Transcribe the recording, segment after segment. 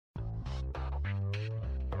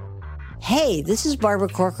Hey, this is Barbara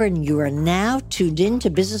Corcoran, and you are now tuned in to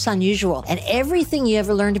Business Unusual. And everything you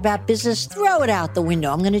ever learned about business, throw it out the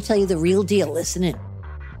window. I'm going to tell you the real deal. Listen in.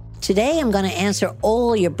 Today, I'm going to answer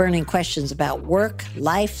all your burning questions about work,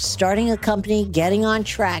 life, starting a company, getting on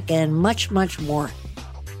track, and much, much more.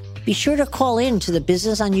 Be sure to call in to the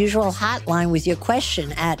Business Unusual hotline with your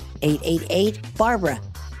question at 888-BARBARA.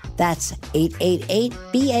 That's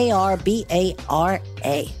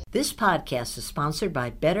 888-BARBARA. This podcast is sponsored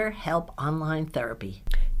by BetterHelp Online Therapy.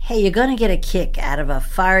 Hey, you're going to get a kick out of a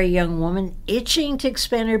fiery young woman itching to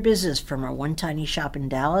expand her business from her one tiny shop in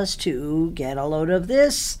Dallas to, get a load of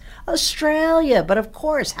this, Australia. But of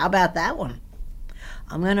course, how about that one?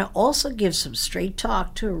 I'm going to also give some straight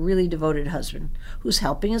talk to a really devoted husband who's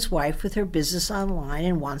helping his wife with her business online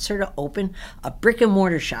and wants her to open a brick and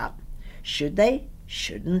mortar shop. Should they?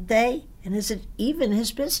 Shouldn't they? And is it even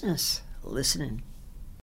his business? Listen in.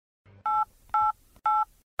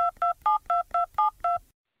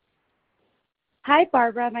 Hi,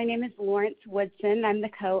 Barbara. My name is Lawrence Woodson. I'm the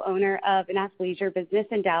co-owner of an athleisure business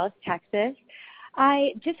in Dallas, Texas.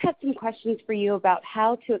 I just had some questions for you about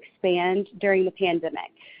how to expand during the pandemic.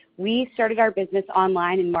 We started our business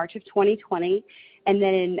online in March of 2020, and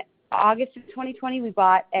then in August of 2020, we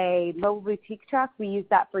bought a mobile boutique truck. We used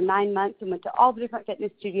that for 9 months and went to all the different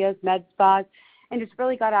fitness studios, med spas, and just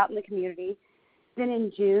really got out in the community. Then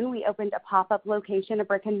in June, we opened a pop-up location, a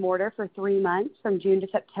brick and mortar, for 3 months from June to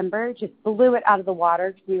September. Just blew it out of the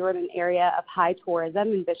water because we were in an area of high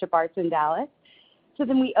tourism in Bishop Arts in Dallas. So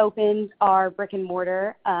then we opened our brick and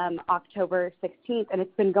mortar October 16th, and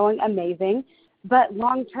it's been going amazing. But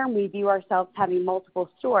long term, we view ourselves having multiple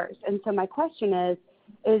stores. And so my question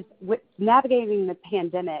is with navigating the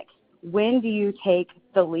pandemic, when do you take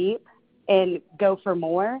the leap and go for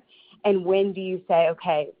more? And when do you say,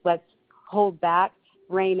 okay, let's hold back,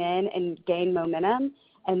 rein in, and gain momentum,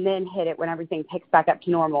 and then hit it when everything picks back up to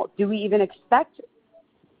normal? Do we even expect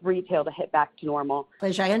retail to hit back to normal?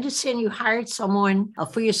 Pleasure. I understand you hired someone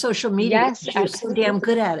for your social media. Yes, you're so damn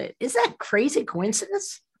good at it. Is that crazy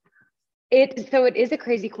coincidence? It is a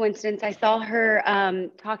crazy coincidence. I saw her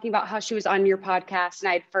talking about how she was on your podcast, and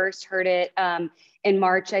I had first heard it in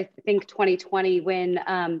March, I think 2020, when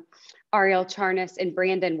Ariel Charnas and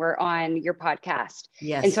Brandon were on your podcast.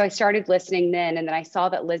 Yes. And so I started listening then, and then I saw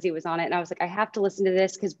that Lizzie was on it, and I was like, I have to listen to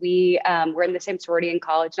this because we were in the same sorority in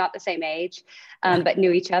college, not the same age, but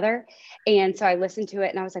knew each other. And so I listened to it,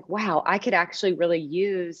 and I was like, wow, I could actually really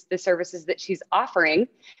use the services that she's offering.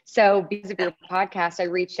 So because of your podcast, I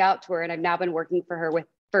reached out to her, and I've now been working for her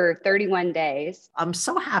for 31 days. I'm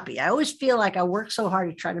so happy. I always feel like I work so hard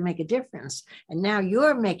to try to make a difference. And now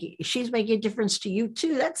she's making a difference to you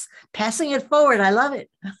too. That's passing it forward. I love it.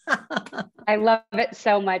 I love it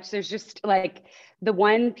so much. There's just like the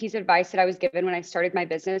one piece of advice that I was given when I started my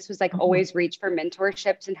business was like, always reach for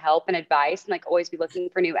mentorships and help and advice, and like always be looking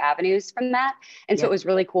for new avenues from that. And so it was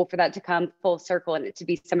really cool for that to come full circle and it to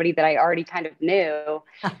be somebody that I already kind of knew.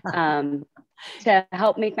 To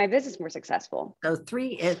help make my business more successful. So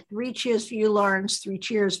three cheers for you, Lawrence, 3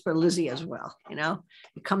 cheers for Lizzie as well. You know,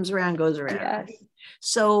 it comes around, goes around. Yes.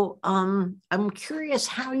 So I'm curious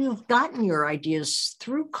how you've gotten your ideas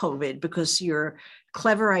through COVID, because your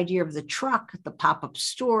clever idea of the truck, the pop-up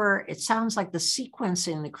store, it sounds like the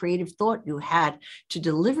sequencing, the creative thought you had to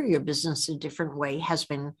deliver your business a different way has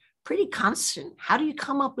been pretty constant. How do you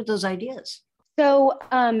come up with those ideas? So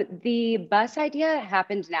the bus idea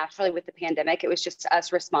happened naturally with the pandemic. It was just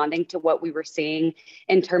us responding to what we were seeing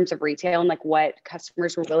in terms of retail and like what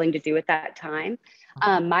customers were willing to do at that time.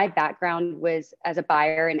 My background was as a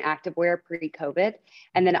buyer in activewear pre-COVID,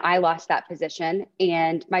 and then I lost that position,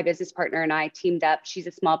 and my business partner and I teamed up. She's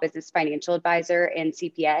a small business financial advisor and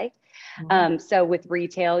CPA. So with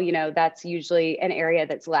retail, you know, that's usually an area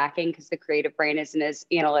that's lacking because the creative brain isn't as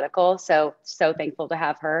analytical. So thankful to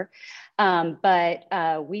have her. But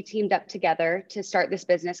we teamed up together to start this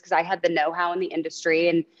business because I had the know-how in the industry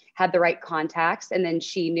and had the right contacts. And then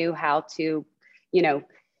she knew how to, you know,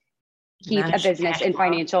 keep a business in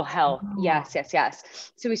financial health. Yes.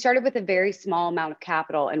 So we started with a very small amount of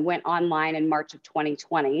capital and went online in March of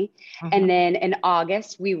 2020. And then in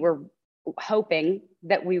August, we were hoping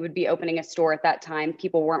that we would be opening a store at that time.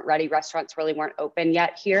 People weren't ready. Restaurants really weren't open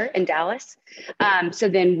yet here in Dallas. So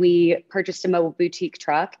then we purchased a mobile boutique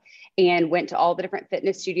truck and went to all the different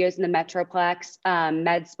fitness studios in the Metroplex,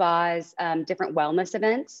 med spas, different wellness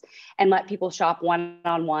events, and let people shop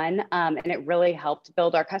one-on-one. And it really helped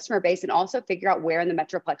build our customer base and also figure out where in the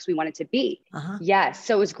Metroplex we wanted to be. Yes.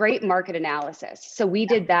 So it was great market analysis. So we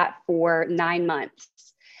did that for 9 months.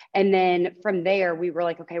 And then from there, we were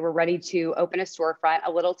like, okay, we're ready to open a storefront,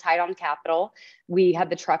 a little tight on capital. We had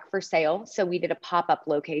the truck for sale. So we did a pop-up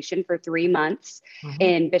location for 3 months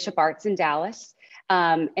in Bishop Arts in Dallas.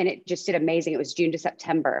 And it just did amazing. It was June to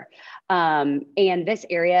September. And this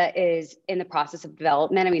area is in the process of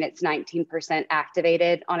development. I mean, it's 19%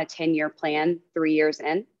 activated on a 10-year plan, 3 years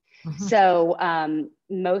in. So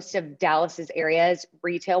most of Dallas's areas,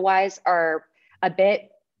 retail-wise, are a bit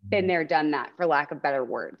been there, done that, for lack of better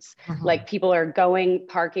words. Like people are going,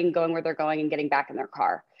 parking, going where they're going and getting back in their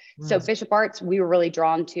car. So Bishop Arts, we were really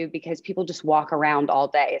drawn to because people just walk around all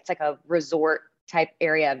day. It's like a resort type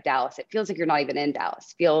area of Dallas. It feels like you're not even in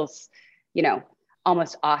Dallas. It feels, you know,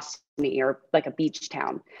 almost Austin or like a beach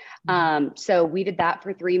town. So we did that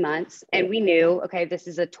for 3 months and we knew, okay, this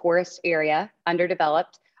is a tourist area,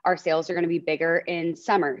 underdeveloped. Our sales are going to be bigger in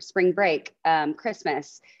summer, spring break,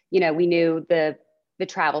 Christmas. You know, we knew the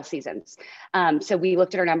travel seasons. So we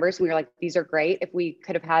looked at our numbers and we were like, these are great. If we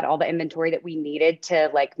could have had all the inventory that we needed to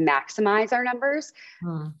like maximize our numbers.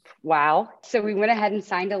 Wow. So we went ahead and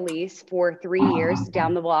signed a lease for 3 years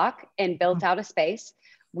down the block and built out a space.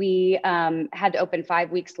 We had to open 5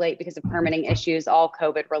 weeks late because of permitting issues, all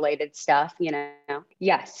COVID related stuff, you know.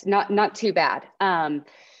 Yes, not too bad.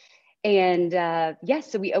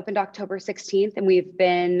 Yes, so we opened October 16th and we've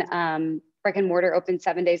been brick and mortar open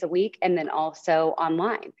 7 days a week and then also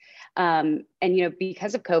online. And, you know,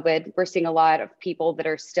 because of COVID, we're seeing a lot of people that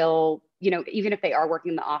are still, you know, even if they are working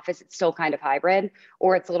in the office, it's still kind of hybrid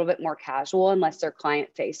or it's a little bit more casual unless they're client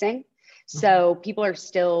facing. So people are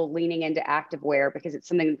still leaning into activewear because it's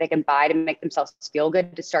something that they can buy to make themselves feel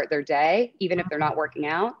good to start their day, even if they're not working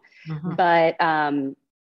out. But,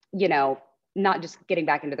 you know, not just getting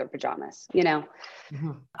back into their pajamas, you know.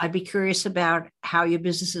 I'd be curious about how your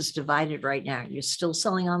business is divided right now. You're still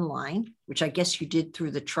selling online, which I guess you did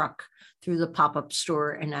through the truck, through the pop-up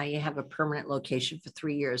store, and now you have a permanent location for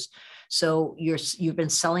 3 years. So you've been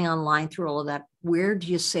selling online through all of that. Where do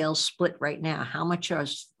your sales split right now? How much are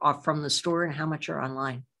from the store and how much are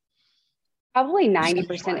online? Probably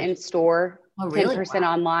 90% in store, really? 10%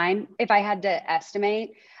 online. If I had to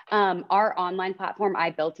estimate, our online platform, I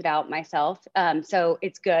built it out myself. So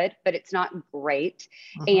it's good, but it's not great.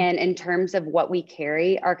 And in terms of what we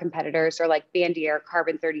carry, our competitors are like Bandier,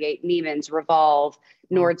 Carbon 38, Neiman's, Revolve,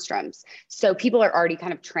 Nordstrom's. So people are already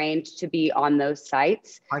kind of trained to be on those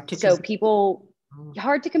sites. So people,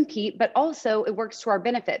 hard to compete, but also it works to our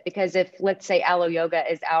benefit because if, let's say, Alo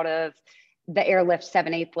Yoga is out of the Airlift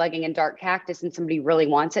 7/8 legging and dark cactus and somebody really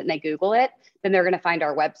wants it and they Google it, then they're going to find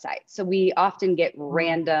our website. So we often get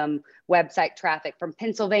random website traffic from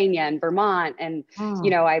Pennsylvania and Vermont. And, you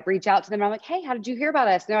know, I reach out to them and I'm like, hey, how did you hear about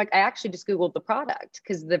us? And they're like, I actually just Googled the product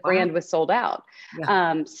because the brand was sold out.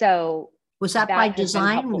 So was that by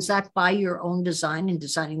design? Was that by your own design and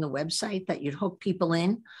designing the website that you'd hook people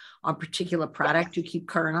in on particular product to keep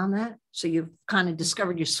current on that? So you've kind of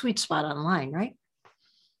discovered your sweet spot online, right?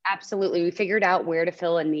 Absolutely. We figured out where to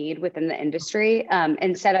fill a need within the industry.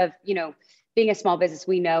 Instead of, you know, being a small business,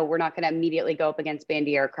 we know we're not going to immediately go up against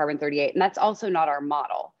Bandier or Carbon 38. And that's also not our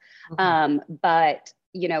model. But,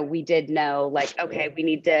 you know, we did know like, okay, we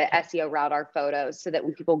need to SEO route our photos so that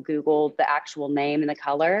when people Google the actual name and the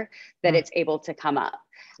color, that it's able to come up.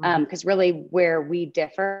 Because really where we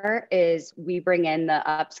differ is we bring in the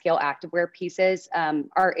upscale activewear pieces.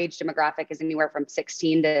 Our age demographic is anywhere from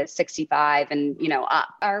 16 to 65 and, you know, up.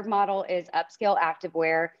 Our model is upscale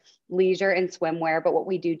activewear, leisure and swimwear. But what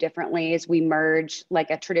we do differently is we merge like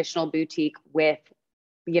a traditional boutique with,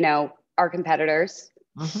 you know, our competitors.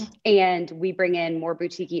 And we bring in more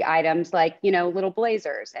boutique-y items like, you know, little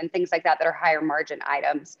blazers and things like that that are higher margin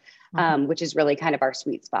items, which is really kind of our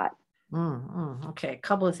sweet spot. Okay, a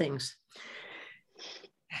couple of things.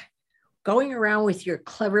 Going around with your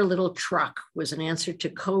clever little truck was an answer to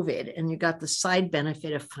COVID, and you got the side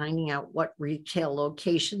benefit of finding out what retail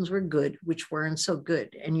locations were good, which weren't so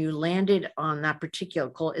good. And you landed on that particular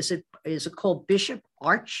call. Is it called Bishop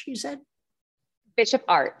Arts, you said? Bishop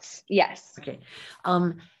Arts, yes. Okay.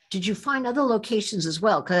 Did you find other locations as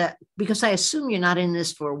well? Because I assume you're not in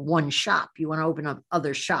this for one shop. You want to open up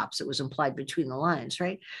other shops. It was implied between the lines,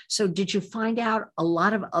 right? So did you find out a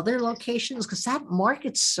lot of other locations? Because that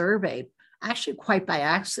market survey, actually quite by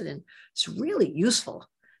accident, is really useful.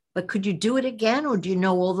 But could you do it again? Or do you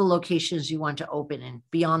know all the locations you want to open in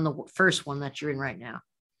beyond the first one that you're in right now?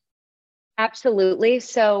 Absolutely.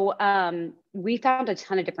 So we found a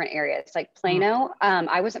ton of different areas like Plano.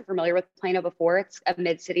 I wasn't familiar with Plano before. It's a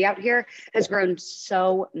mid-city out here, has grown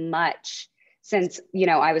so much since, you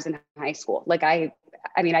know, I was in high school. Like I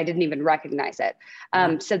mean, I didn't even recognize it.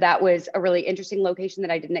 So that was a really interesting location that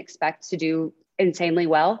I didn't expect to do insanely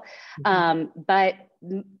well. But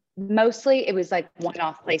mostly it was like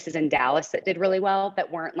one-off places in Dallas that did really well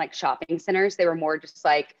that weren't like shopping centers. They were more just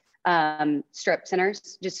like strip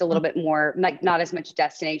centers, just a little bit more like not as much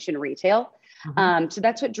destination retail. So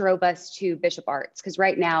that's what drove us to Bishop Arts, because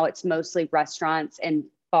right now it's mostly restaurants and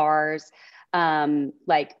bars,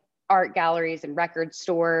 like art galleries and record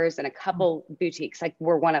stores and a couple boutiques. Like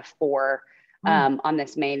we're one of four on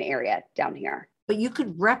this main area down here. But you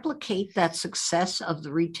could replicate that success of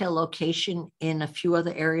the retail location in a few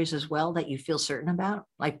other areas as well that you feel certain about,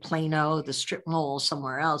 like Plano, the strip mall,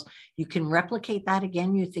 somewhere else. You can replicate that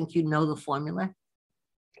again? You think you know the formula?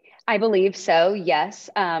 I believe so, yes,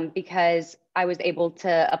 because I was able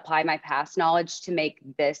to apply my past knowledge to make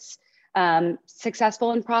this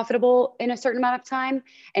successful and profitable in a certain amount of time.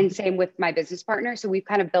 And same with my business partner. So we've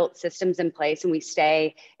kind of built systems in place and we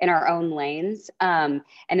stay in our own lanes. And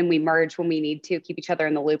then we merge when we need to, keep each other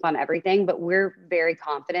in the loop on everything. But we're very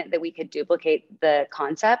confident that we could duplicate the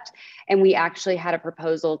concept. And we actually had a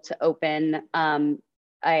proposal to open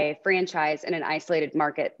a franchise in an isolated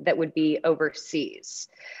market that would be overseas,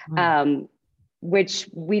 which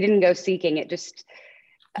we didn't go seeking. It just,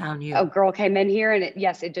 a girl came in here and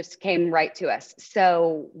it just came right to us.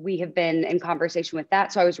 So we have been in conversation with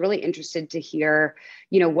that. So I was really interested to hear,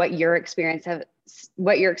 what your experiences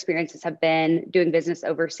have been doing business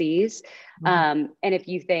overseas. And if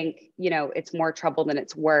you think, it's more trouble than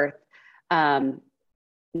it's worth,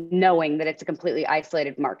 knowing that it's a completely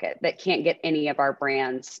isolated market that can't get any of our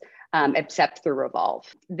brands except through Revolve.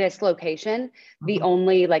 This location, the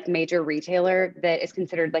only like major retailer that is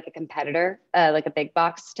considered like a competitor, like a big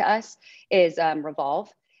box to us, is Revolve.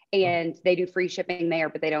 And they do free shipping there,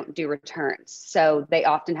 but they don't do returns. So they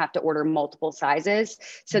often have to order multiple sizes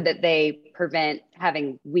so that they prevent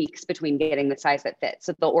having weeks between getting the size that fits.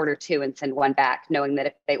 So they'll order two and send one back, knowing that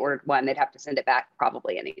if they ordered one, they'd have to send it back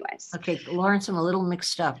probably anyways. Okay, Lawrence, I'm a little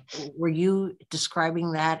mixed up. Were you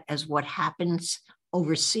describing that as what happens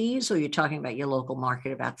overseas, or you're talking about your local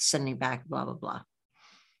market, about sending back, blah, blah, blah?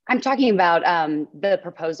 I'm talking about the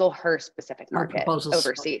proposal, her specific market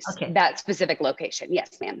overseas, okay. That specific location.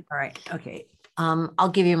 Yes, ma'am. All right. Okay. I'll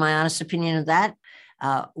give you my honest opinion of that,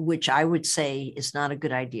 which I would say is not a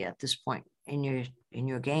good idea at this point in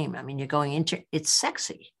your game. I mean, you're going into, it's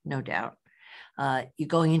sexy, no doubt. You're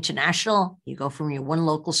going international. You go from your one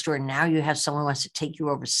local store. Now you have someone who wants to take you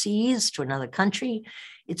overseas to another country.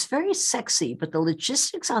 It's very sexy, but the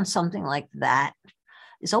logistics on something like that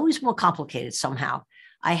is always more complicated somehow.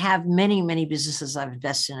 I have many, many businesses I've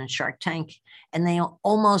invested in Shark Tank, and they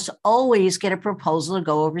almost always get a proposal to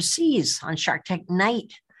go overseas on Shark Tank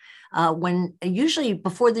night. When usually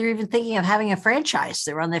before they're even thinking of having a franchise,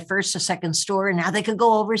 they're on their first or second store, and now they could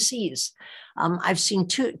go overseas. I've seen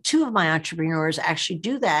two of my entrepreneurs actually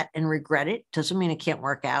do that and regret it. Doesn't mean it can't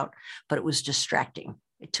work out, but it was distracting.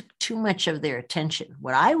 It took too much of their attention.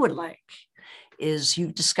 What I would like is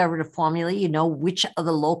you've discovered a formula, you know which of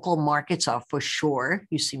the local markets are for sure.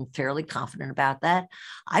 You seem fairly confident about that.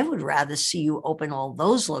 I would rather see you open all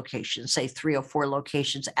those locations, say 3 or 4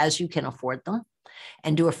 locations as you can afford them,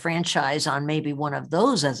 and do a franchise on maybe one of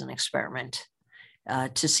those as an experiment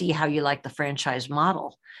to see how you like the franchise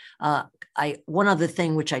model. One other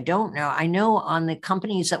thing, which I don't know, I know on the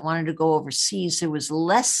companies that wanted to go overseas, there was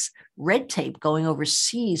less red tape going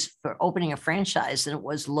overseas for opening a franchise than it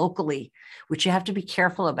was locally, which you have to be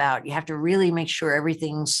careful about. You have to really make sure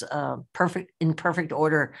everything's in perfect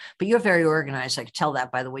order. But you're very organized. I could tell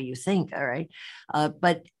that by the way you think. All right.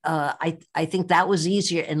 But I think that was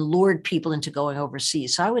easier and lured people into going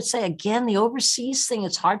overseas. So I would say, again, the overseas thing,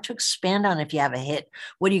 it's hard to expand on if you have a hit.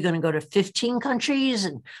 What are you going to go to 15 countries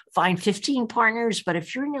and find 15 partners? But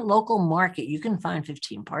if you're in your local market, you can find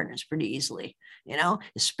 15 partners pretty easily,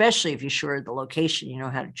 especially if you're sure of the location, you know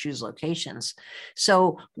how to choose locations.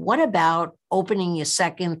 So what about opening your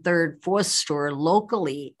second, third, fourth store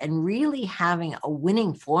locally and really having a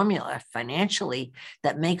winning formula financially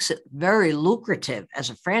that makes it very lucrative as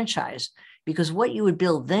a franchise? Because what you would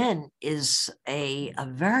build then is a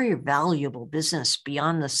very valuable business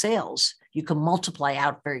beyond the sales. You can multiply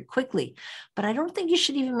out very quickly. But I don't think you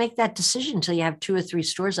should even make that decision until you have 2 or 3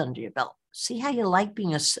 stores under your belt. See how you like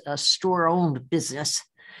being a store-owned business,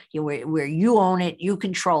 where you own it, you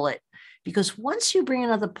control it. Because once you bring in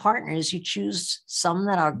other partners, you choose some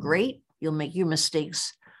that are great. You'll make your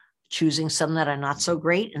mistakes choosing some that are not so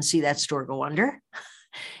great and see that store go under.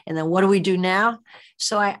 And then what do we do now?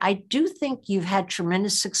 So I do think you've had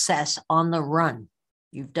tremendous success on the run.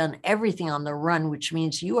 You've done everything on the run, which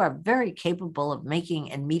means you are very capable of making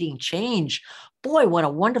and meeting change. Boy, what a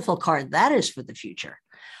wonderful card that is for the future.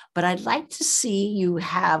 but I'd like to see you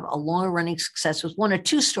have a longer running success with one or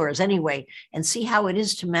two stores anyway, and see how it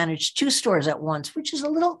is to manage two stores at once, which is a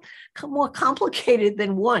little more complicated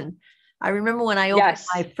than one. I remember when I opened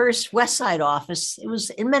my first West Side office, it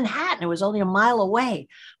was in Manhattan. It was only a mile away,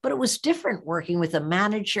 but it was different working with a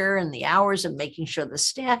manager and the hours of making sure the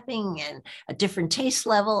staffing and a different taste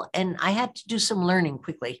level. And I had to do some learning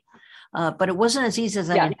quickly. But it wasn't as easy as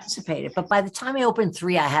I anticipated. But by the time I opened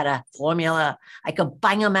 3, I had a formula. I could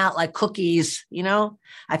bang them out like cookies.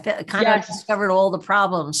 I kind of discovered all the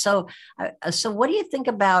problems. So what do you think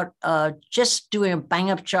about just doing a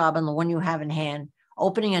bang up job on the one you have in hand,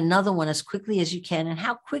 opening another one as quickly as you can? And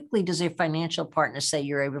how quickly does your financial partner say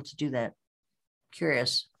you're able to do that?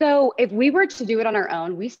 Curious. So if we were to do it on our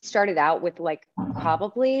own, we started out with like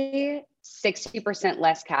probably 60%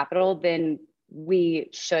 less capital than we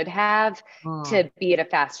should have to be at a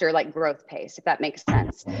faster like growth pace, if that makes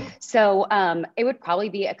sense. So it would probably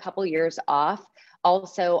be a couple years off.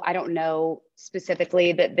 Also, I don't know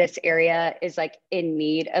specifically that this area is like in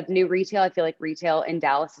need of new retail. I feel like retail in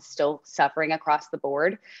Dallas is still suffering across the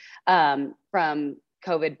board from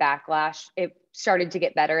COVID backlash. It started to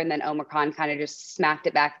get better, and then Omicron kind of just smacked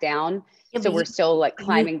it back down. So we're still like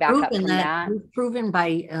climbing back up from that. You've proven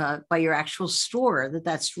by your actual store that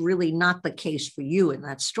that's really not the case for you in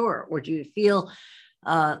that store. Or do you feel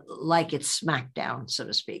like it's smacked down, so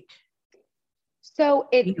to speak? So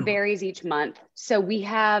it varies each month. So we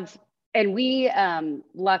have, and we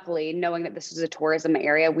luckily, knowing that this was a tourism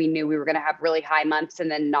area, we knew we were going to have really high months and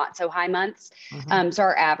then not so high months. So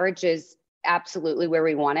our average is absolutely where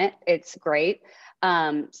we want it. It's great.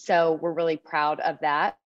 So we're really proud of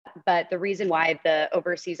that. But the reason why the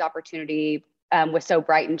overseas opportunity was so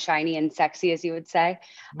bright and shiny and sexy, as you would say,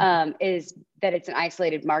 is that it's an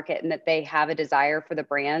isolated market and that they have a desire for the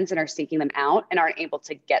brands and are seeking them out and aren't able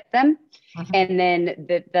to get them. And then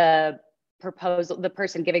the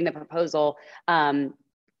person giving the proposal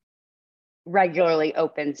regularly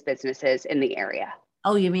opens businesses in the area.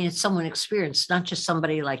 Oh, you mean it's someone experienced, not just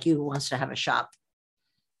somebody like you who wants to have a shop?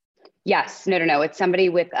 Yes. No. It's somebody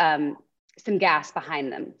with some gas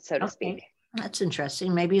behind them, so to speak. That's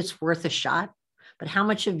interesting. Maybe it's worth a shot, but how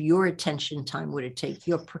much of your attention time would it take?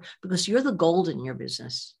 Because you're the gold in your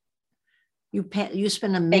business. You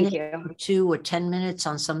spend a minute or 2 or 10 minutes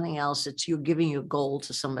on something else. You're giving your gold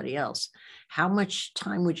to somebody else. How much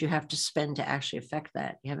time would you have to spend to actually affect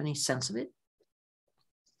that? You have any sense of it?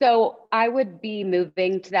 So I would be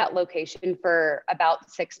moving to that location for about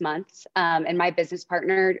 6 months. And my business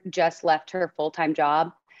partner just left her full-time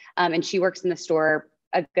job. And she works in the store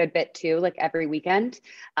a good bit too, like every weekend.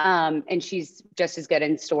 And she's just as good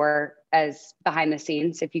in store as behind the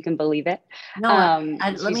scenes, if you can believe it. Let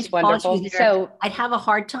me pause you there. So I'd have a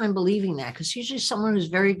hard time believing that, because usually someone who's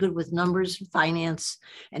very good with numbers and finance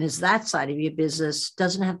and is that side of your business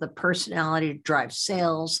doesn't have the personality to drive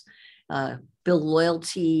sales, build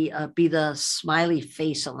loyalty, be the smiley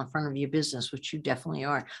face on the front of your business, which you definitely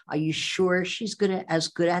are. Are you sure she's as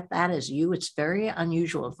good at that as you? It's very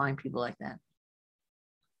unusual to find people like that.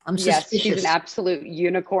 I'm suspicious. Yes, she's an absolute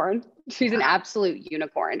unicorn. She's an absolute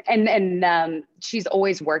unicorn. And she's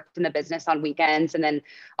always worked in the business on weekends and then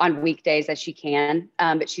on weekdays as she can.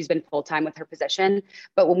 But she's been full-time with her position.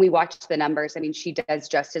 But when we watch the numbers, I mean, she does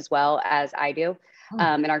just as well as I do.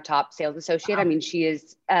 And our top sales associate. I mean, she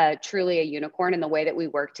is truly a unicorn, and the way that we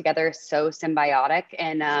work together is so symbiotic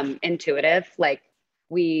and intuitive. Like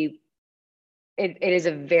it is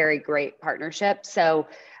a very great partnership. So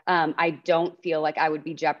I don't feel like I would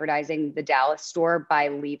be jeopardizing the Dallas store by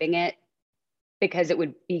leaving it, because it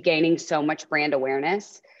would be gaining so much brand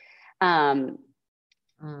awareness. I'm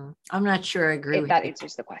not sure I agree if with that you.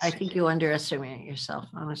 answers the question. I think you underestimate yourself,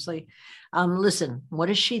 honestly. Listen, what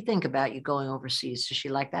does she think about you going overseas? Does she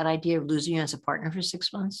like that idea of losing you as a partner for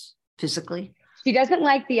 6 months physically? She doesn't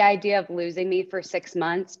like the idea of losing me for 6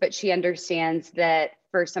 months, but she understands that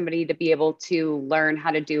for somebody to be able to learn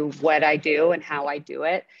how to do what I do and how I do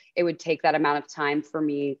it, it would take that amount of time for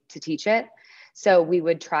me to teach it. So we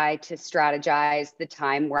would try to strategize the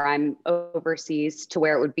time where I'm overseas to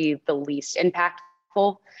where it would be the least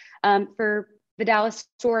impactful for the Dallas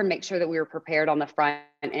store, and make sure that we were prepared on the front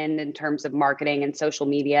end in terms of marketing and social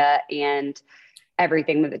media and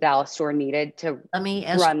everything that the Dallas store needed to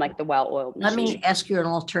run like the well-oiled machine. Let me ask you an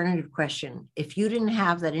alternative question. If you didn't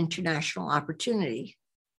have that international opportunity,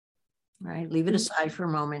 right, leave it aside for a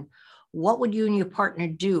moment, what would you and your partner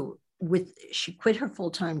do? She quit her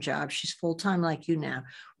full-time job. She's full-time like you now.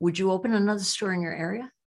 Would you open another store in your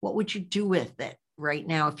area? What would you do with it right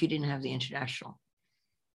now if you didn't have the international?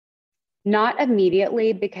 Not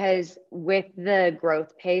immediately, because with the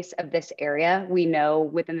growth pace of this area, we know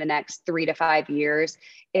within the next 3 to 5 years,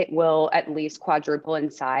 it will at least quadruple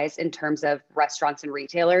in size in terms of restaurants and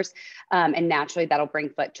retailers. And naturally, that'll bring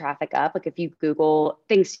foot traffic up. Like if you Google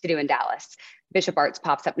things to do in Dallas, Bishop Arts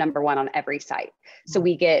pops up #1 on every site. So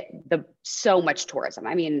we get so much tourism.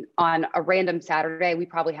 I mean, on a random Saturday, we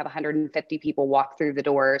probably have 150 people walk through the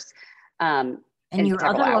doors. And your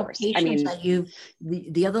other hours. locations that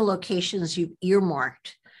the other locations you've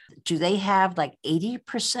earmarked, do they have like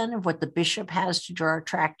 80% of what the Bishop has to draw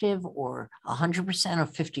attractive, or 100% or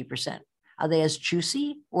 50%? Are they as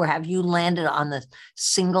juicy, or have you landed on the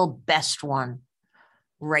single best one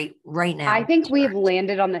right now? I think we've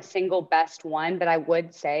landed on the single best one, but I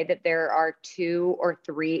would say that there are 2 or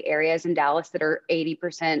 3 areas in Dallas that are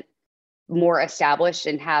 80% more established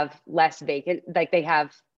and have less vacant, like they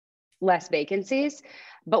have less vacancies.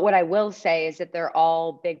 But what I will say is that they're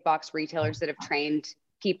all big box retailers that have trained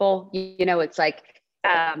people. You know, it's like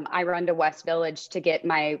I run to West Village to get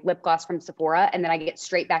my lip gloss from Sephora, and then I get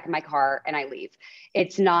straight back in my car and I leave.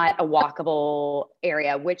 It's not a walkable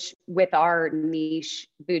area, which with our niche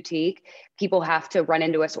boutique, people have to run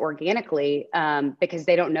into us organically because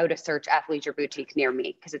they don't know to search athleisure boutique near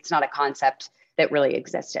me, because it's not a concept that really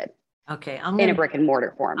existed. Okay, in a brick and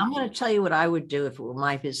mortar form. I'm going to tell you what I would do if it were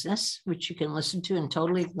my business, which you can listen to and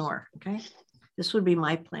totally ignore. Okay, this would be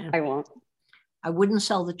my plan. I won't. I wouldn't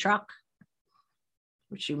sell the truck,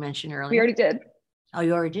 which you mentioned earlier. We already did. Oh,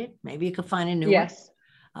 you already did? Maybe you could find a new one. Yes.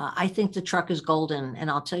 I think the truck is golden, and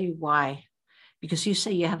I'll tell you why. Because you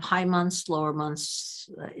say you have high months, lower months.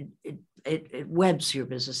 It webs your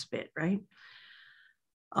business a bit, right?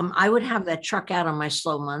 I would have that truck out on my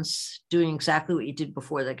slow months, doing exactly what you did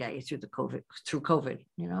before that got you through COVID.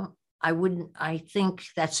 You know, I think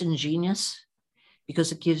that's ingenious,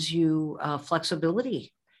 because it gives you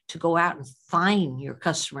flexibility to go out and find your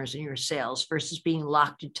customers and your sales versus being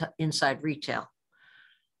locked inside retail.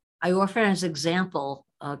 I offer as an example,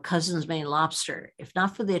 Cousins Maine Lobster. If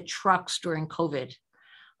not for their trucks during COVID,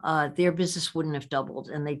 their business wouldn't have doubled,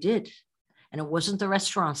 and they did. And it wasn't the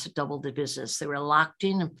restaurants that doubled the business. They were locked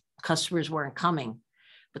in and customers weren't coming,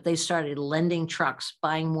 but they started lending trucks,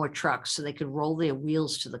 buying more trucks so they could roll their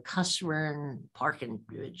wheels to the customer and park in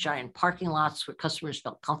giant parking lots where customers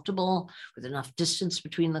felt comfortable with enough distance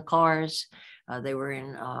between the cars. They were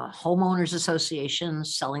in homeowners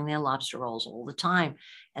associations selling their lobster rolls all the time,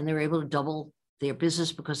 and they were able to double their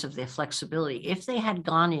business because of their flexibility. If they had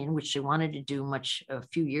gone in, which they wanted to do a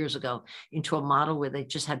few years ago, into a model where they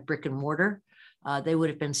just had brick and mortar, they would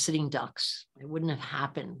have been sitting ducks. It wouldn't have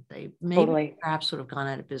happened. They perhaps would have gone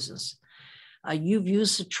out of business. You've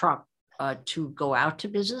used the truck to go out to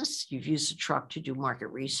business. You've used the truck to do market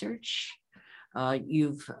research.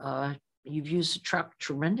 You've used the truck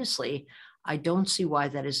tremendously. I don't see why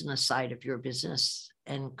that isn't a side of your business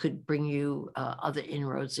and could bring you other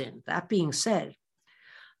inroads in. That being said,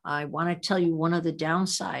 I want to tell you one other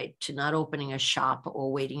downside to not opening a shop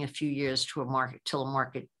or waiting a few years till a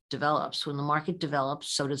market develops. When the market develops,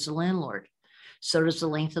 so does the landlord. So does the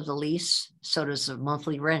length of the lease. So does the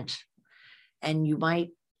monthly rent. And you might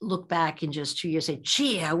look back in just 2 years and say,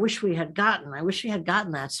 gee, I wish we had gotten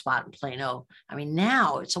that spot in Plano. I mean,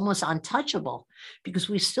 now it's almost untouchable because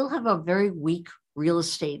we still have a very weak real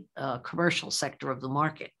estate commercial sector of the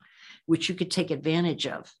market, which you could take advantage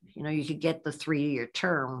of. You know, you could get the 3-year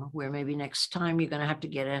term where maybe next time you're going to have to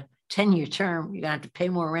get a 10-year term. You're going to have to pay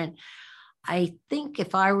more rent. I think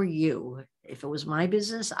if I were you, if it was my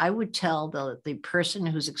business, I would tell the person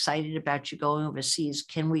who's excited about you going overseas,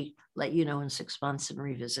 can we let you know in 6 months and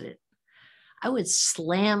revisit it? I would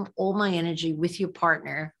slam all my energy with your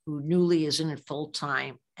partner who newly is in it full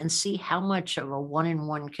time and see how much of a 1 and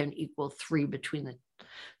 1 can equal 3 between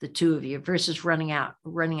the two of you versus running out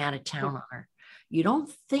of town on her. You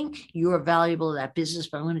don't think you're valuable to that business,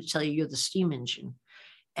 but I'm going to tell you, you're the steam engine.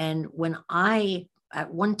 And when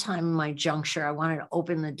at one time in my juncture, I wanted to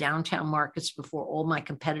open the downtown markets before all my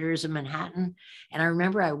competitors in Manhattan. And I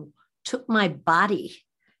remember I took my body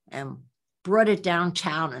and brought it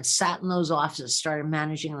downtown and sat in those offices, started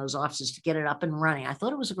managing those offices to get it up and running. I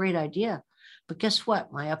thought it was a great idea. But guess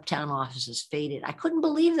what? My uptown offices faded. I couldn't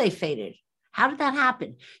believe they faded. How did that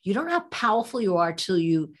happen? You don't know how powerful you are till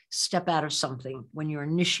you step out of something when you're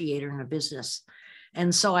an initiator in a business.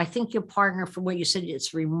 And so I think your partner, from what you said,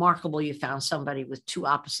 it's remarkable you found somebody with two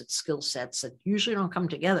opposite skill sets that usually don't come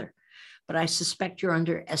together. But I suspect you're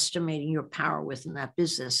underestimating your power within that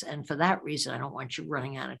business. And for that reason, I don't want you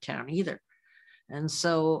running out of town either. And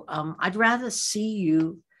so I'd rather see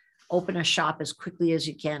you open a shop as quickly as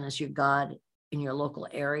you can as your God in your local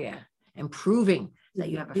area and proving that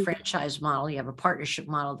you have a franchise model, you have a partnership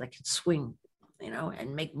model that can swing,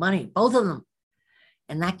 and make money, both of them.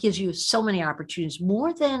 And that gives you so many opportunities,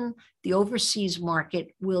 more than the overseas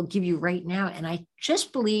market will give you right now. And I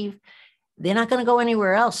just believe they're not going to go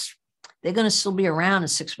anywhere else. They're going to still be around in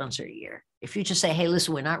 6 months or a year. If you just say, hey,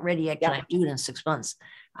 listen, we're not ready yet, can I do it in 6 months?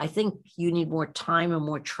 I think you need more time and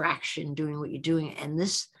more traction doing what you're doing. And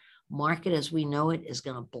this market as we know it is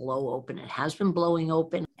going to blow open. It has been blowing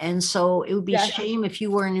open. And so it would be a shame if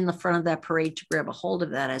you weren't in the front of that parade to grab a hold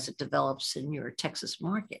of that as it develops in your Texas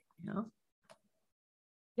market,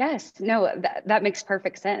 Yes, no, that makes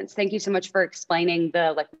perfect sense. Thank you so much for explaining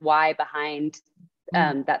the why behind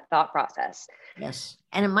that thought process. Yes.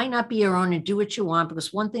 And it might not be your own, and do what you want,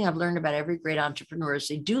 because one thing I've learned about every great entrepreneur is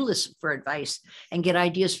they do listen for advice and get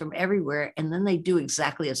ideas from everywhere, and then they do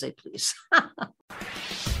exactly as they please.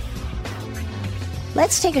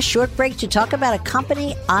 Let's take a short break to talk about a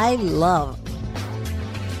company I love.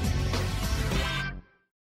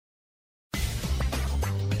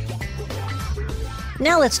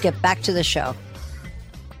 Now let's get back to the show.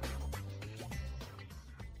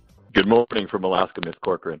 Good morning from Alaska, Ms.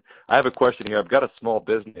 Corcoran. I have a question here. I've got a small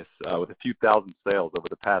business with a few thousand sales over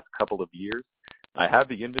the past couple of years. I have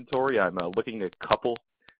the inventory. I'm looking at a couple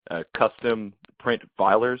custom print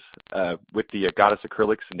filers with the Goddess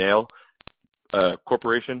Acrylics Nail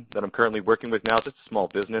Corporation that I'm currently working with now. Just a small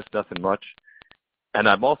business, nothing much. And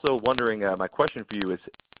I'm also wondering, my question for you is,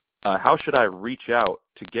 how should I reach out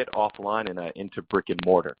to get offline and into brick and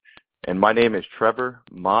mortar? And my name is Trevor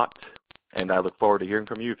Mott, and I look forward to hearing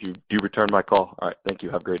from you if you do return my call. All right, thank you.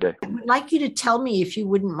 Have a great day. I would like you to tell me, if you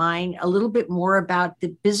wouldn't mind, a little bit more about the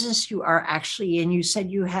business you are actually in. You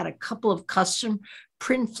said you had a couple of custom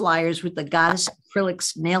print flyers with the Goddess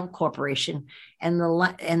Acrylics Nail Corporation, and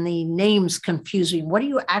the names confuse me. What do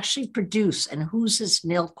you actually produce, and who's this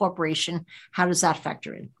nail corporation? How does that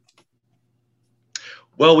factor in?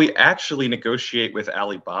 Well, we actually negotiate with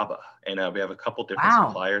Alibaba, and we have a couple different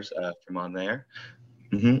suppliers from on there.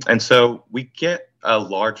 And so we get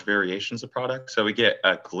large variations of products. So we get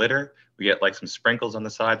glitter, we get some sprinkles on the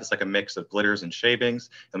side. That's like a mix of glitters and shavings.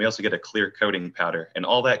 And we also get a clear coating powder. And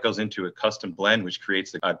all that goes into a custom blend, which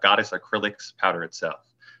creates the Goddess Acrylics powder itself.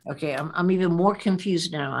 Okay, I'm even more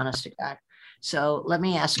confused now, honest to God. So let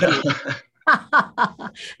me ask you.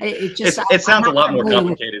 It sounds a lot more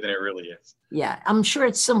complicated than it really is. Yeah, I'm sure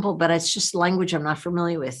it's simple, but it's just language I'm not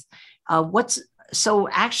familiar with. So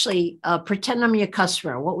actually, pretend I'm your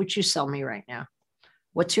customer. What would you sell me right now?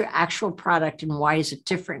 What's your actual product, and why is it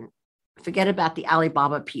different? Forget about the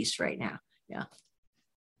Alibaba piece right now. Yeah.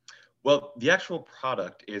 Well, the actual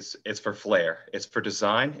product is for flair. It's for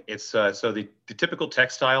design. It's so the typical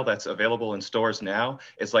textile that's available in stores now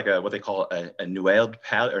is like what they call a nude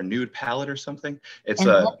palette or something. It's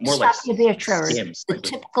more like there, Trevor. skims. The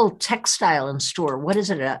typical textile in store. What is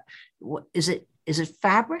it? Is it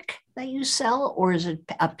fabric that you sell, or is it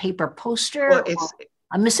a paper poster? Well,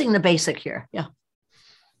 I'm missing the basic here. Yeah.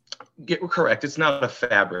 Correct. It's not a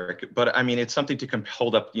fabric, but I mean, it's something to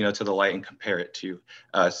hold up, to the light and compare it to,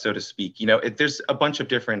 so to speak. There's a bunch of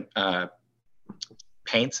different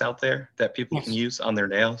paints out there that people can use on their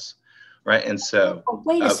nails, right? And so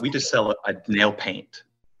we just sell a nail paint.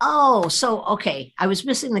 Oh, so, okay. I was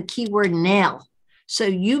missing the keyword nail. So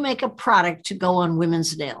you make a product to go on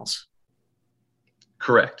women's nails.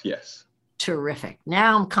 Correct. Yes. Terrific.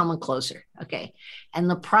 Now I'm coming closer. Okay. And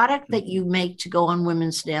the product that you make to go on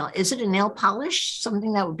women's nail, is it a nail polish?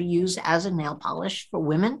 Something that would be used as a nail polish for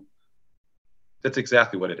women? That's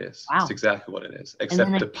exactly what it is. Wow. That's exactly what it is.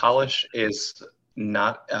 Except the polish is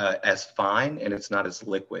not as fine, and it's not as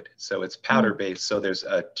liquid. So it's powder based. So there's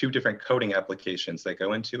 2 different coating applications that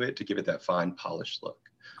go into it to give it that fine polished look.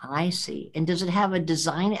 I see. And does it have a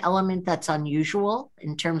design element that's unusual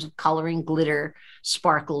in terms of coloring, glitter,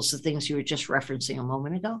 sparkles, the things you were just referencing a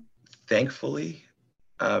moment ago? Thankfully,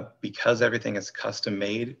 because everything is custom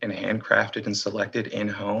made and handcrafted and selected in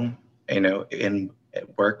home, it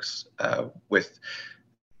works with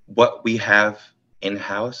what we have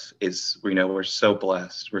in-house. We're so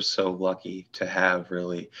blessed. We're so lucky to have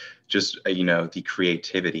really just, the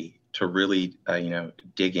creativity to really,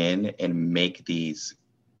 dig in and make these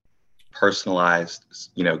personalized,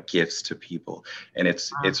 gifts to people. And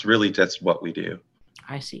it's really just what we do.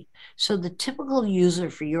 I see. So the typical user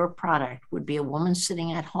for your product would be a woman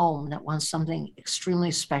sitting at home that wants something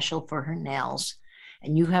extremely special for her nails,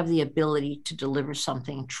 and you have the ability to deliver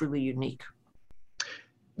something truly unique.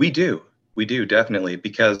 We do definitely,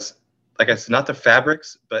 because like I said, not the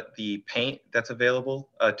fabrics, but the paint that's available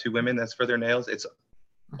to women that's for their nails, it's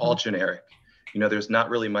all generic. There's not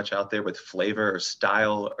really much out there with flavor or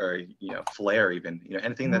style or, flair even,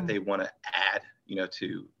 anything that they want to add,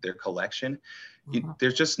 to their collection.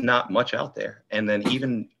 There's just not much out there. And then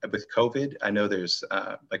even with COVID, I know there's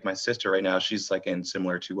like my sister right now, she's like in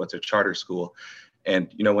similar to what's a charter school.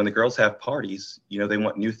 And, when the girls have parties, they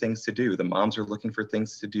want new things to do. The moms are looking for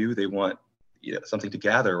things to do. They want something to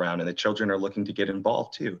gather around, and the children are looking to get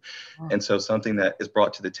involved too. And so something that is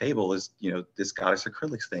brought to the table is, this Goddess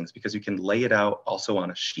acrylics things, because you can lay it out also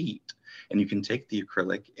on a sheet, and you can take the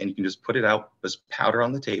acrylic and you can just put it out as powder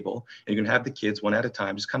on the table, and you can have the kids one at a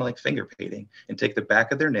time, just kind of like finger painting, and take the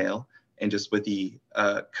back of their nail and just with the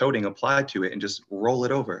coating applied to it and just roll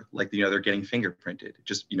it over like, they're getting fingerprinted,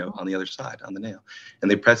 just, on the other side on the nail.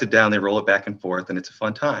 And they press it down, they roll it back and forth, and it's a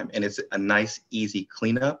fun time. And it's a nice, easy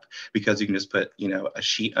cleanup because you can just put, a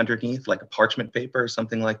sheet underneath, like a parchment paper or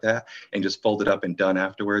something like that, and just fold it up and done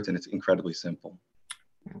afterwards. And it's incredibly simple.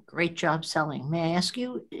 Great job selling. May I ask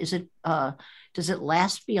you, does it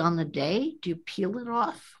last beyond the day? Do you peel it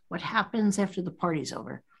off? What happens after the party's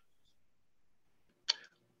over?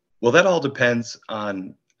 Well, that all depends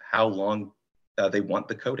on how long they want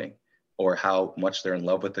the coating, or how much they're in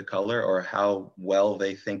love with the color, or how well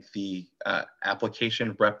they think the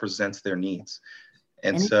application represents their needs.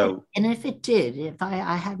 And if it did, if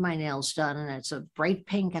I had my nails done and it's a bright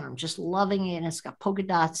pink and I'm just loving it and it's got polka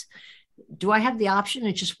dots, do I have the option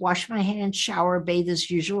to just wash my hands, shower, bathe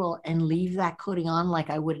as usual, and leave that coating on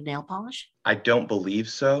like I would a nail polish? I don't believe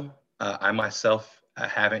so. I myself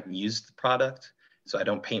haven't used the product, so I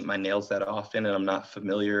don't paint my nails that often, and I'm not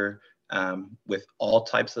familiar with all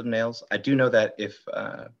types of nails. I do know that if,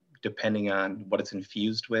 depending on what it's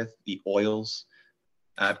infused with, the oils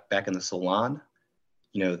back in the salon,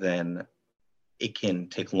 then it can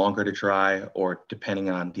take longer to dry, or depending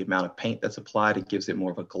on the amount of paint that's applied, it gives it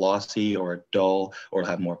more of a glossy or a dull, or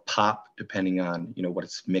have more pop, depending on, what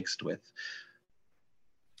it's mixed with.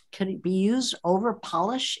 Could it be used over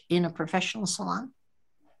polish in a professional salon?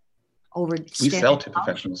 We sell to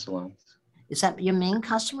professional salons. Is that your main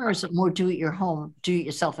customer, or is it more do it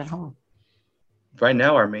yourself at home? Right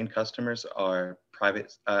now, our main customers are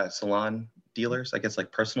private salon dealers, I guess,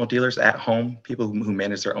 like personal dealers at home, people who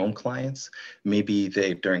manage their own clients. Maybe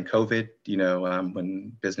during COVID,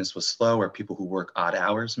 when business was slow, or people who work odd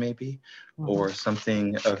hours maybe, or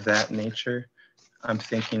something of that nature. I'm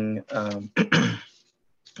thinking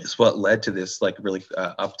is what led to this like really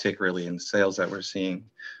uptick really in sales that we're seeing.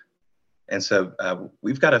 And so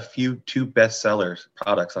we've got two bestseller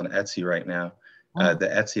products on Etsy right now. The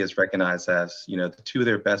Etsy is recognized as, the two of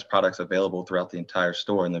their best products available throughout the entire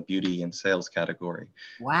store in the beauty and sales category.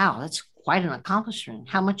 Wow, that's quite an accomplishment.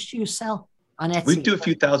 How much do you sell on Etsy? We do a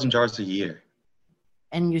few thousand jars a year.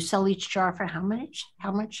 And you sell each jar for how much?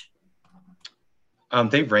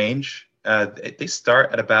 They range. They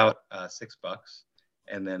start at about $6,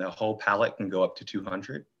 and then a whole pallet can go up to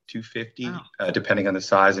 200. 250, depending on the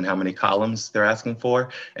size and how many columns they're asking for,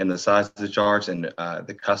 and the size of the jars, and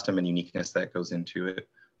the custom and uniqueness that goes into it.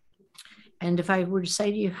 And if I were to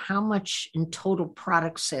say to you how much in total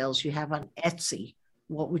product sales you have on Etsy,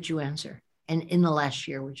 what would you answer? And in the last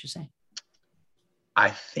year, would you say? I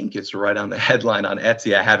think it's right on the headline on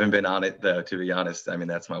Etsy. I haven't been on it though, to be honest. I mean,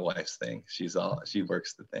 that's my wife's thing. She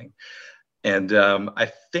works the thing. And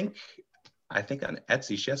I think on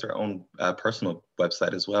Etsy, she has her own personal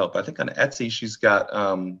website as well. But I think on Etsy, she's got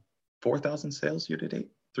 4,000 sales year to date,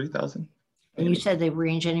 3,000. And you said they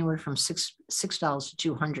range anywhere from $6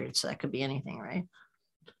 to $200. So that could be anything, right?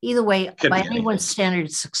 Either way, by anyone's standard,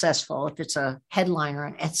 it's successful. If it's a headliner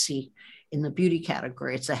on Etsy in the beauty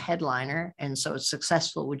category, it's a headliner. And so it's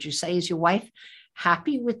successful. Would you say, is your wife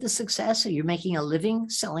happy with the success? Are you making a living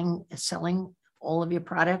selling all of your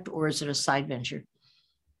product, or is it a side venture?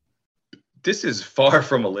 This is far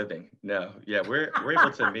from a living. No, yeah, we're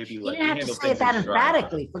able to maybe like. You didn't have to say it that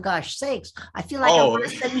emphatically, for gosh sakes. I feel like I want to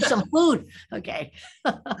send you some food. Okay.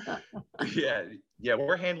 Yeah,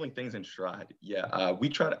 we're handling things in stride. Yeah,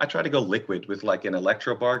 I try to go liquid with like an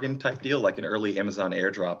electro bargain type deal, like an early Amazon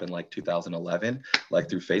airdrop in like 2011, like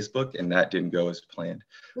through Facebook, and that didn't go as planned.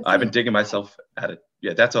 I've been digging myself at it.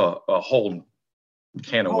 Yeah, that's a whole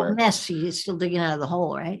can of worms. Mess. You're still digging out of the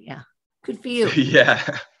hole, right? Yeah. Good for you. Yeah.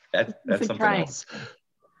 That's something else.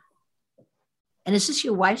 And is this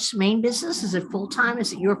your wife's main business? Is it full-time?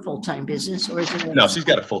 Is it your full-time business, or is it? No, she's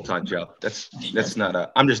got a full-time job. That's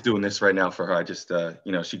not I'm just doing this right now for her. I just,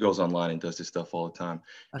 she goes online and does this stuff all the time.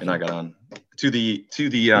 Okay. And I got on to the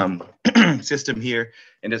system here,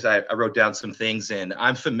 and as I wrote down some things, and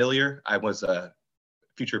I'm familiar. I was a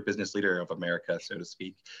future business leader of America, so to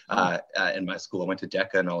speak. In my school, I went to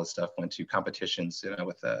DECA and all this stuff. Went to competitions,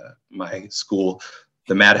 with my school.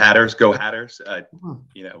 The Mad Hatters, Go Hatters.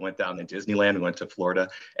 Went down to Disneyland. We went to Florida,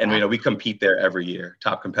 and we compete there every year.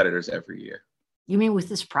 Top competitors every year. You mean with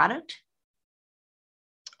this product?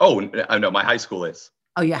 Oh, no, my high school is.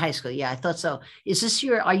 Oh, your high school. Yeah, I thought so.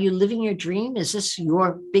 Are you living your dream? Is this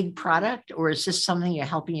your big product, or is this something you're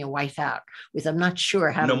helping your wife out with? I'm not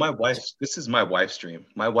sure how. No, this is my wife's dream.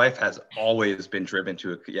 My wife has always been driven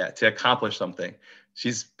to accomplish something.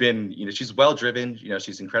 She's been, she's well-driven,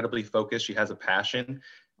 she's incredibly focused. She has a passion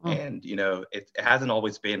and, it hasn't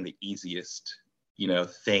always been the easiest,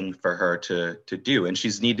 thing for her to do. And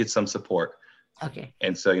she's needed some support. Okay.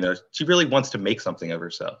 And so, she really wants to make something of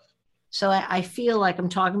herself. So I feel like I'm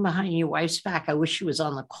talking behind your wife's back. I wish she was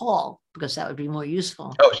on the call because that would be more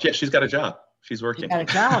useful. Oh, yeah, she's got a job. She's working. She's got a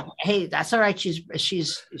job. Hey, that's all right.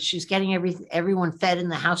 She's getting everyone fed in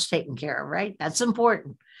the house taken care of, right? That's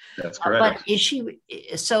important. That's correct.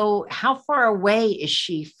 But so how far away is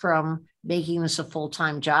she from making this a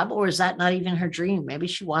full-time job, or is that not even her dream? Maybe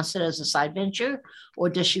she wants it as a side venture, or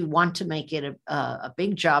does she want to make it a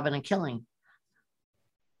big job and a killing?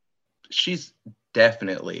 She's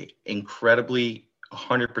definitely incredibly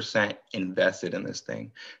 100% invested in this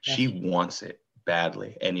thing. She wants it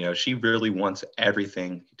badly. And, she really wants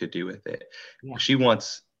everything to do with it. Yeah. She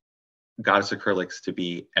wants Goddess Acrylics to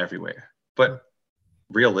be everywhere. But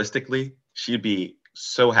realistically, she'd be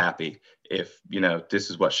so happy if, this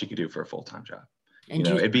is what she could do for a full-time job. And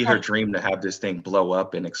it'd be her dream to have this thing blow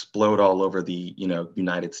up and explode all over the,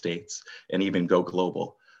 United States and even go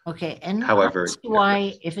global. Okay. And however,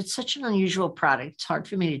 why, if it's such an unusual product, it's hard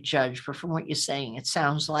for me to judge, but from what you're saying, it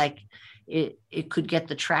sounds like it could get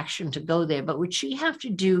the traction to go there. But would she have to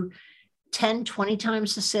do 10, 20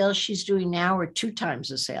 times the sales she's doing now, or 2 times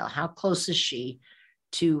the sale? How close is she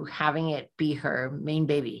to having it be her main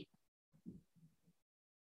baby?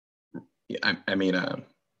 I mean,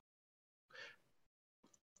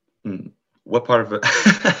 what part of it?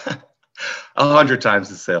 100 times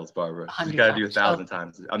the sales, Barbara. She's got to do 1,000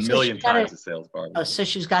 times, a million times the sales, Barbara. Oh, so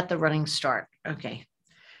she's got the running start. Okay.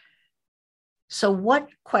 So what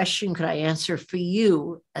question could I answer for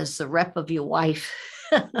you as the rep of your wife?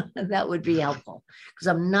 That would be helpful, because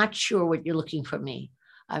I'm not sure what you're looking for me.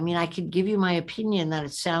 I mean, I could give you my opinion that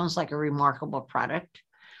it sounds like a remarkable product.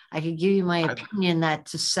 I could give you my opinion that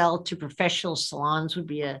to sell to professional salons would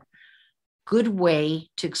be a good way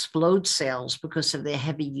to explode sales because of their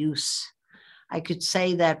heavy use. I could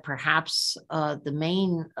say that perhaps the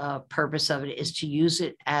main purpose of it is to use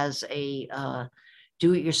it as a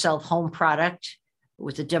do-it-yourself home product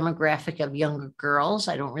with a demographic of younger girls.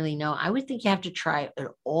 I don't really know. I would think you have to try it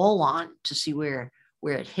all on to see where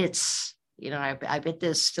it hits. I bet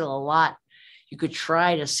there's still a lot you could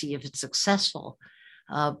try to see if it's successful.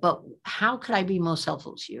 But how could I be most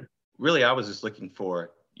helpful to you? Really, I was just looking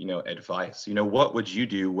for advice. What would you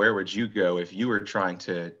do? Where would you go if you were trying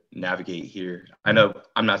to navigate here? I know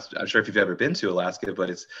I'm sure if you've ever been to Alaska, but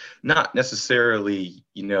it's not necessarily,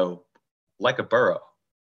 like a borough.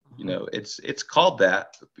 It's called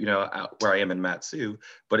that, out where I am in Mat-Su,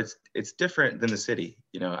 but it's different than the city.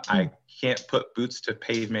 I can't put boots to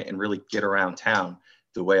pavement and really get around town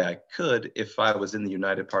the way I could if I was in the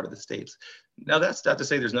United part of the States. Now, that's not to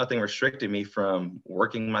say there's nothing restricting me from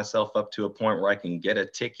working myself up to a point where I can get a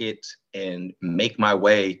ticket and make my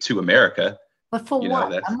way to America. But for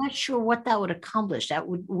what? I'm not sure what that would accomplish. That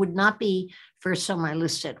would not be first on my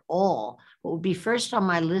list at all. What would be first on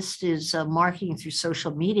my list is marketing through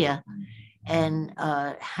social media and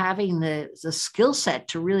having the skill set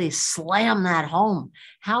to really slam that home.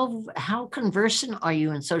 How conversant are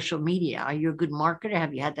you in social media? Are you a good marketer?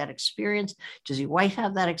 Have you had that experience? Does your wife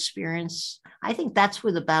have that experience? I think that's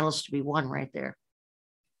where the battle's to be won right there.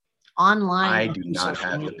 Online. I do not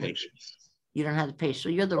have the patience. You don't have the patience. So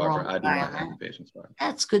you're the Barbara, wrong I do guy. not have the patience, Barbara.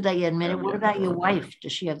 That's good that you admit it. What about your wife?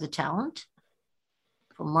 Does she have the talent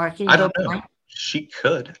for marketing? I don't know. She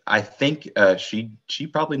could. I think she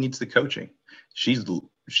probably needs the coaching. She's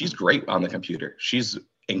great on the computer.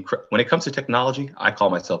 When it comes to technology, I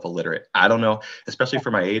call myself illiterate. I don't know, especially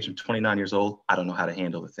for my age. I'm 29 years old. I don't know how to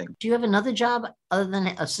handle the thing. Do you have another job other than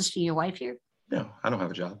assisting your wife here? No, I don't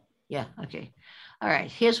have a job. Yeah. Okay. All right.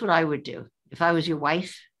 Here's what I would do if I was your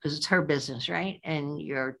wife, because it's her business, right? And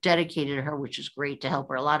you're dedicated to her, which is great to help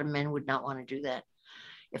her. A lot of men would not want to do that.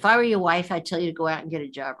 If I were your wife, I'd tell you to go out and get a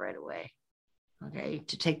job right away. Okay.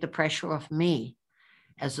 To take the pressure off me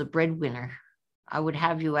as the breadwinner. I would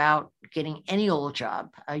have you out getting any old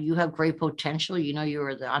job. You have great potential. You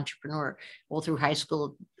were the entrepreneur all through high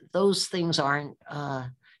school. Those things aren't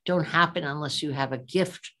don't happen unless you have a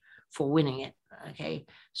gift for winning it. Okay.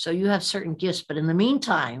 So you have certain gifts, but in the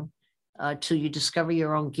meantime, till you discover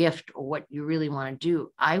your own gift or what you really want to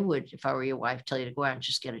do, I would, if I were your wife, tell you to go out and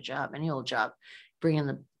just get a job, any old job, bring in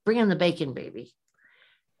the bacon, baby.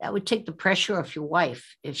 That would take the pressure off your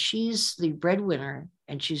wife. If she's the breadwinner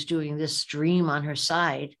and she's doing this dream on her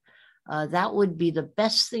side, that would be the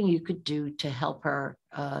best thing you could do to help her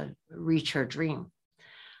reach her dream.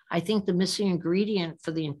 I think the missing ingredient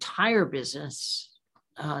for the entire business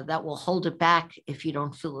that will hold it back if you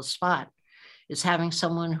don't fill the spot is having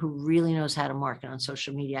someone who really knows how to market on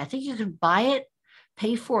social media. I think you could buy it,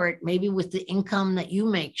 pay for it, maybe with the income that you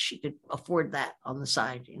make, she could afford that on the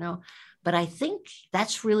side, But I think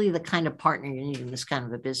that's really the kind of partner you need in this kind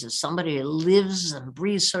of a business. Somebody who lives and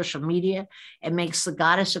breathes social media and makes the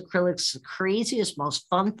Goddess Acrylics the craziest, most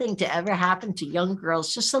fun thing to ever happen to young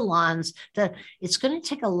girls, to salons. It's going to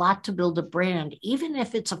take a lot to build a brand, even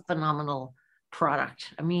if it's a phenomenal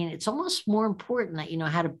product. I mean, it's almost more important that you know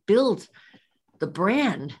how to build the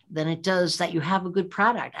brand than it does that you have a good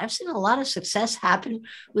product. I've seen a lot of success happen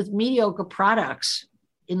with mediocre products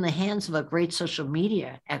in the hands of a great social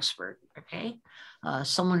media expert, okay?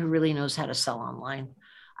 Someone who really knows how to sell online.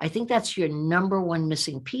 I think that's your number one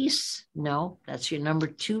missing piece. No, that's your number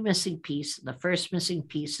two missing piece. The first missing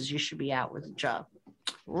piece is you should be out with a job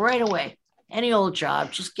right away. Any old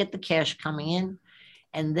job, just get the cash coming in.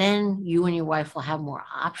 And then you and your wife will have more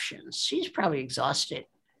options. She's probably exhausted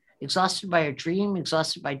by her dream,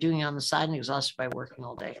 exhausted by doing it on the side, and exhausted by working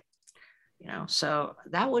all day. So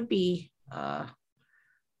that would be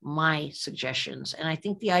my suggestions. And I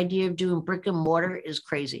think the idea of doing brick and mortar is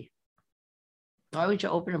crazy. Why would you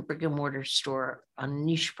open a brick and mortar store on a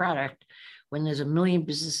niche product when there's a million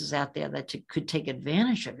businesses out there that could take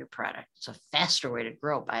advantage of your product? It's a faster way to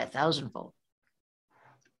grow by 1,000-fold.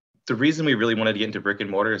 The reason we really wanted to get into brick and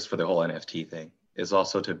mortar is for the whole NFT thing, is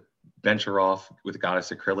also to venture off with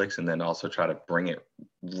Goddess Acrylics and then also try to bring it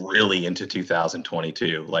really into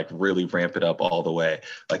 2022, like really ramp it up all the way.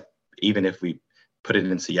 Like even if we put it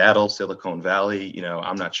in Seattle, Silicon Valley,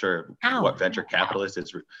 I'm not sure what venture capitalist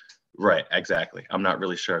is. Right, exactly. I'm not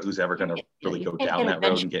really sure who's ever going to really go down that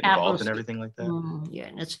road and get involved in everything like that. Yeah,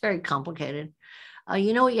 and it's very complicated.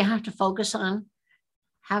 You know what you have to focus on?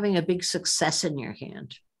 Having a big success in your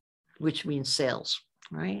hand, which means sales,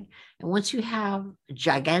 right? And once you have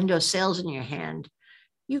giganto sales in your hand,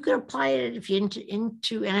 you could apply it if you're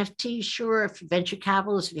into NFT, sure. If venture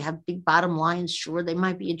capitalists, if you have big bottom lines, sure, they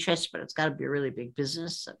might be interested, but it's got to be a really big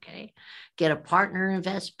business, okay? Get a partner,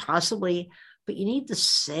 invest, possibly, but you need the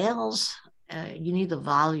sales, you need the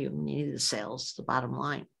volume, you need the sales, the bottom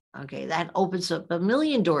line, okay? That opens up a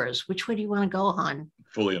million doors. Which way do you want to go, hon?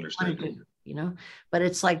 Fully understand. But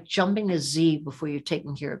it's like jumping to Z before you're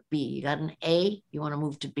taking care of B. You got an A, you want to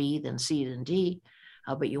move to B, then C, then D.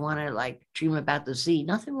 But you want to dream about the Z.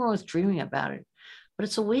 Nothing wrong with dreaming about it, but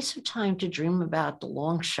it's a waste of time to dream about the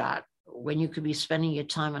long shot when you could be spending your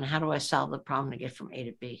time on how do I solve the problem to get from A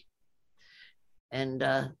to B. And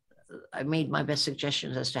I made my best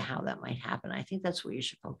suggestions as to how that might happen. I think that's where you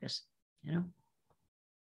should focus,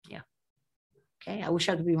 Yeah. Okay. I wish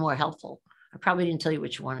I could be more helpful. I probably didn't tell you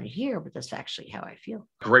what you wanted to hear, but that's actually how I feel.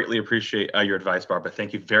 Greatly appreciate your advice, Barbara.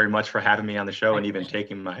 Thank you very much for having me on the show and even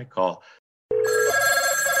taking my call.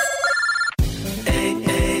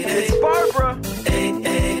 It's Barbara.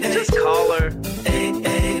 Just call her.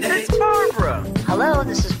 It's Barbara. Hello,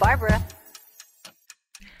 this is Barbara.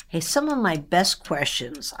 Hey, some of my best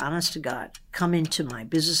questions, honest to God, come into my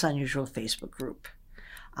Business Unusual Facebook group.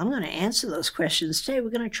 I'm going to answer those questions today. We're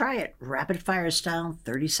going to try it rapid fire style,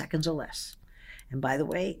 30 seconds or less. And by the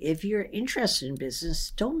way, if you're interested in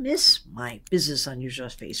business, don't miss my Business Unusual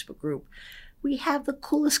Facebook group. We have the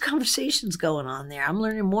coolest conversations going on there. I'm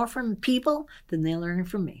learning more from people than they're learning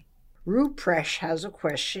from me. Rupresh has a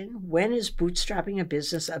question. When is bootstrapping a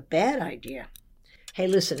business a bad idea? Hey,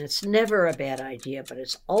 listen, it's never a bad idea, but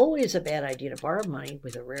it's always a bad idea to borrow money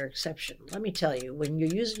with a rare exception. Let me tell you, when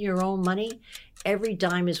you're using your own money, every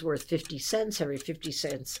dime is worth 50 cents. Every 50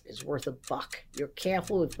 cents is worth $1. You're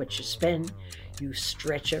careful with what you spend. You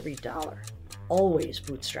stretch every dollar. Always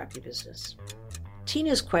bootstrap your business.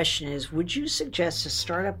 Tina's question is, would you suggest a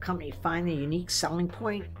startup company find the unique selling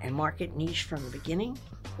point and market niche from the beginning,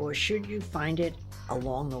 or should you find it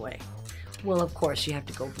along the way? Well, of course, you have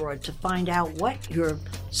to go broad to find out what your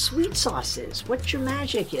sweet sauce is, what your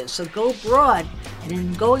magic is. So go broad, and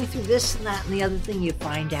in going through this and that and the other thing, you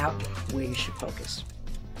find out where you should focus.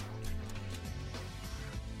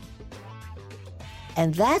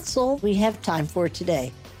 And that's all we have time for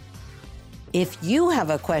today. If you have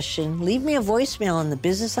a question, leave me a voicemail on the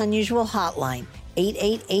Business Unusual hotline,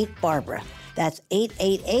 888-BARBARA. That's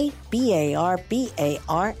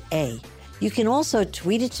 888-BARBARA. You can also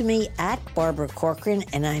tweet it to me at Barbara Corcoran,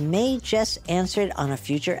 and I may just answer it on a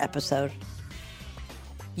future episode.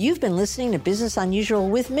 You've been listening to Business Unusual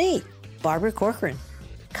with me, Barbara Corcoran.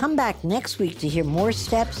 Come back next week to hear more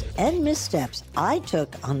steps and missteps I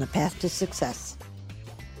took on the path to success.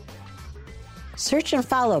 Search and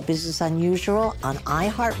follow Business Unusual on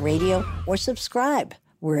iHeartRadio or subscribe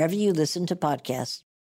wherever you listen to podcasts.